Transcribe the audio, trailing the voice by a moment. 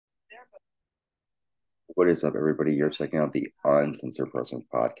What is up, everybody? You're checking out the Uncensored Wrestling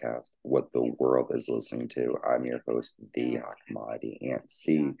Podcast, what the world is listening to. I'm your host, the Hot Commodity Ant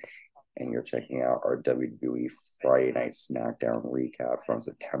C, and you're checking out our WWE Friday Night SmackDown recap from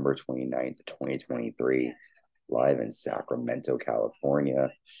September 29th, 2023, live in Sacramento, California.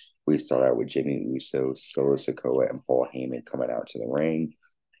 We start out with Jimmy Uso, Solo Sikoa, and Paul Heyman coming out to the ring.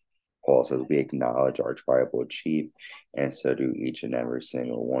 Paul says, "We acknowledge our tribal chief, and so do each and every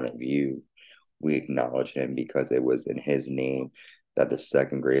single one of you. We acknowledge him because it was in his name that the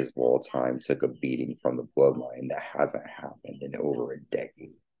second greatest of all time took a beating from the bloodline that hasn't happened in over a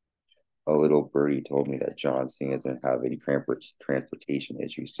decade. A little birdie told me that John Cena isn't having transportation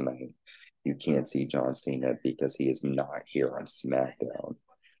issues tonight. You can't see John Cena because he is not here on SmackDown.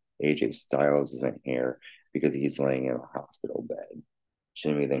 AJ Styles isn't here because he's laying in a hospital bed."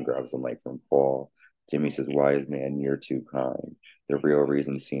 Jimmy then grabs the mic from Paul. Jimmy says, "Wise man, you're too kind. The real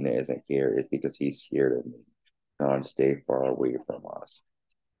reason Cena isn't here is because he's scared of me. John, stay far away from us."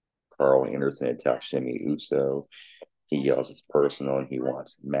 Carl Anderson attacks Jimmy Uso. He yells it's personal and he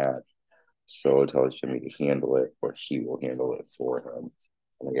wants a match. Solo tells Jimmy to handle it, or he will handle it for him.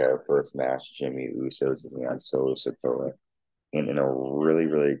 And we got our first match, Jimmy Uso and Solo Sikoa. And in a really,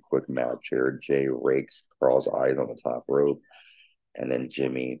 really quick match here, Jay rakes Carl's eyes on the top rope. And then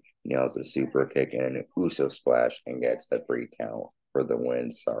Jimmy nails a super kick and an Uso splash and gets a 3 count for the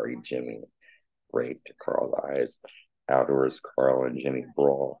win. Sorry, Jimmy raped Carl's eyes. Afterwards, Carl and Jimmy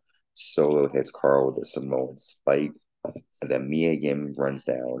brawl. Solo hits Carl with a Samoan spike. And then Mia Yim runs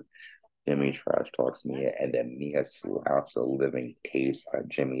down. Jimmy trash talks Mia, and then Mia slaps a living taste on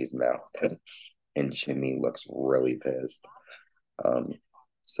Jimmy's mouth. And Jimmy looks really pissed. Um,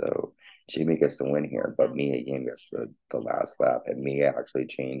 so Jimmy gets the win here, but Mia Yim gets the last lap, and Mia actually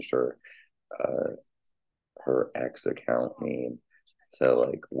changed uh, her ex account name to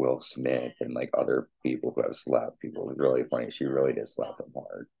like Will Smith and like other people who have slapped people. It was really funny. She really did slap him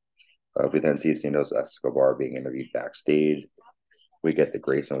hard. We then see Santos Escobar being interviewed backstage. We get the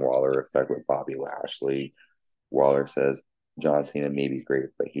Grayson Waller effect with Bobby Lashley. Waller says, "John Cena may be great,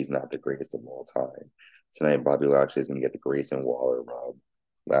 but he's not the greatest of all time. Tonight, Bobby Lashley is going to get the Grayson Waller rub."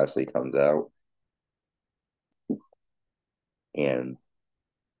 Lashley comes out, and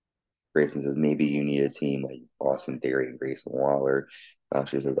Grayson says, "Maybe you need a team like Austin Theory and Grayson Waller."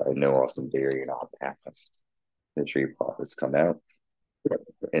 Lashley says, "I know Austin Theory and I'll pass." The Street Profits come out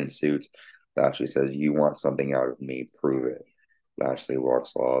in suits. Lashley says, "You want something out of me, prove it." Lashley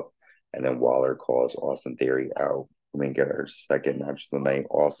walks off, and then Waller calls Austin Theory out. We get our second match of the night,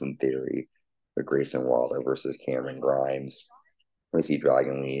 Austin Theory with Grayson Waller versus Cameron Grimes. We see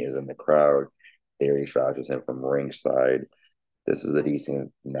Dragon Lee is in the crowd. Theory trashes him from ringside. This is a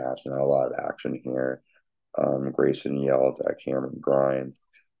decent match, not a lot of action here. Grayson yells at Cameron Grimes.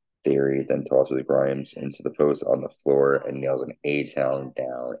 Theory then tosses Grimes into the post on the floor and nails an A-Town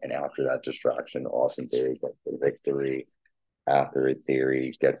down. And after that distraction, Austin Theory gets the victory. After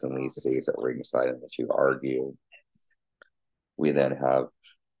Theory gets in Lee's face at ringside and the two argue. We then have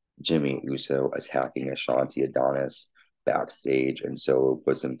Jimmy Uso attacking Ashanti Adonis backstage, and Solo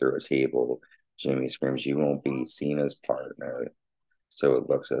puts him through a table. Jimmy screams, "You won't be Cena's partner." So it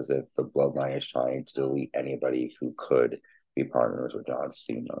looks as if the bloodline is trying to delete anybody who could be partners with John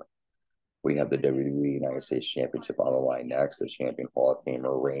Cena. We have the WWE United States Championship on the line next. The champion Hall of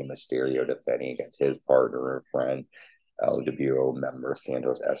Famer Rey Mysterio defending against his partner and friend, LWO member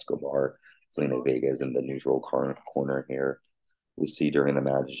Santos Escobar. Selena Vega is in the neutral corner here. We see during the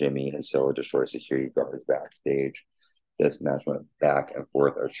match Jimmy and Solo destroy security guards backstage. This match went back and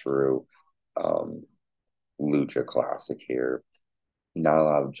forth, a true um, lucha classic here. Not a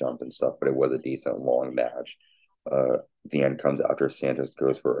lot of jump and stuff, but it was a decent long match. The end comes after Santos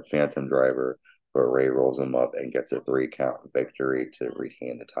goes for a phantom driver, but Ray rolls him up and gets a 3 count victory to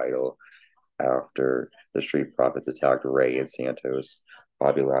retain the title. After the Street Profits attacked Ray and Santos,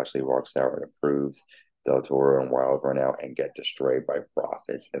 Bobby Lashley walks out and approves. Del Toro and Wild run out and get destroyed by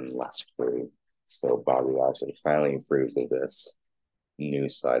Profits and Lashley. So Bobby Lashley finally approves of this new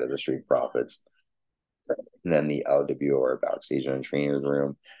side of the Street Profits. And then the LWO are backstage in the trainer's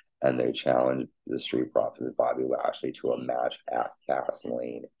room, and they challenge the Street Profits Bobby Lashley to a match at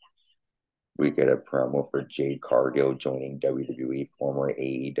Fastlane. We get a promo for Jade Cargill joining WWE, former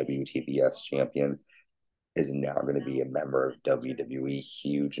AEW TBS champion, is now going to be a member of WWE.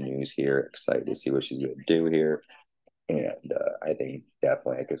 Huge news here. Excited to see what she's going to do here. And I think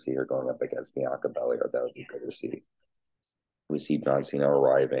definitely I could see her going up against Bianca Belair. That would be good to see. We see John Cena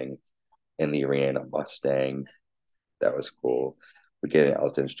arriving in the arena in a Mustang. That was cool. We get an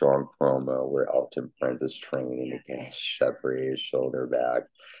Elton Strong promo where Elton Prince is training against separate his shoulder back.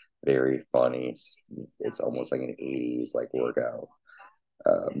 Very funny. It's almost like an 80s like workout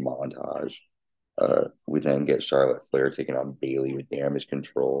montage. We then get Charlotte Flair taking on Bayley with damage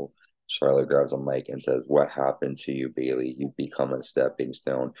control. Charlotte grabs a mic and says, "What happened to you, Bayley? You've become a stepping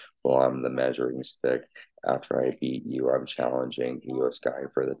stone while I'm the measuring stick. After I beat you, I'm challenging Io Sky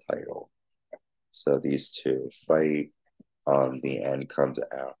for the title." So these two fight. The end comes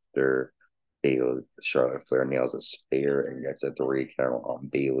after Bayley, Charlotte Flair nails a spear and gets a 3 count on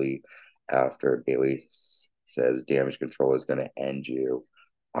Bayley. After Bayley says damage control is going to end you,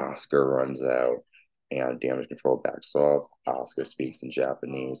 Asuka runs out and damage control backs off. Asuka speaks in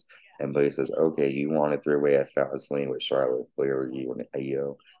Japanese and Bayley says, "Okay, you want a 3-way at Fastlane with Charlotte Flair, you and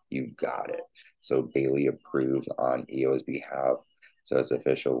Io? You got it." So Bayley approves on Io's behalf. So it's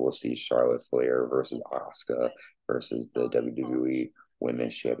official. We'll see Charlotte Flair versus Asuka versus the WWE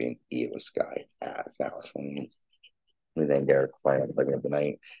Women's Champion Io Sky at Fastlane. We then get our final segment of the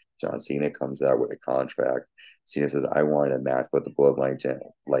night. John Cena comes out with a contract. Cena says, "I wanted a match, but the Bloodline didn't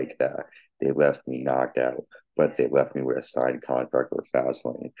like that. They left me knocked out, but they left me with a signed contract for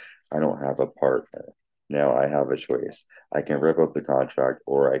Fastlane. I don't have a partner. Now I have a choice. I can rip up the contract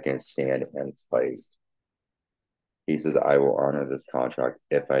or I can stand and fight." He says, "I will honor this contract.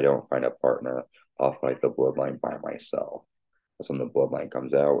 If I don't find a partner, I'll fight the Bloodline by myself." That's when the Bloodline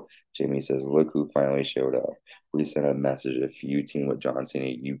comes out. Jimmy says, "Look who finally showed up. We sent a message. If you team with John Cena,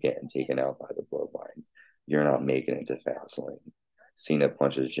 you getting taken out by the Bloodline. You're not making it to Fastlane." Cena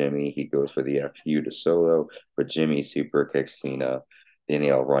punches Jimmy. He goes for the FU to Solo, but Jimmy super kicks Cena. They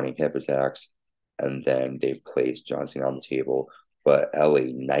nail running hip attacks, and then they've placed John Cena on the table. But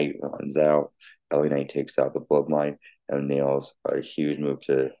LA Knight runs out. LA Knight takes out the Bloodline and nails a huge move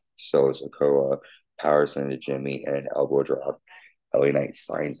to Solo Sikoa, powers into Jimmy, and an elbow drop. LA Knight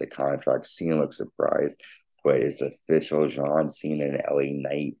signs the contract. Cena looks surprised, but it's official. John Cena and LA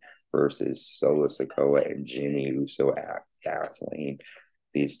Knight versus Solo Sikoa and Jimmy Uso at Fastlane.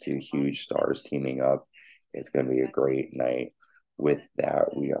 These two huge stars teaming up. It's going to be a great night. With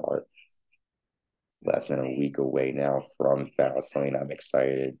that, we are less than a week away now from Fastlane. I'm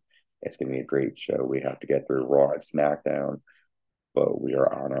excited. It's going to be a great show. We have to get through Raw and SmackDown, but we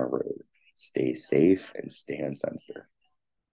are on our road. Stay safe and stay uncensored.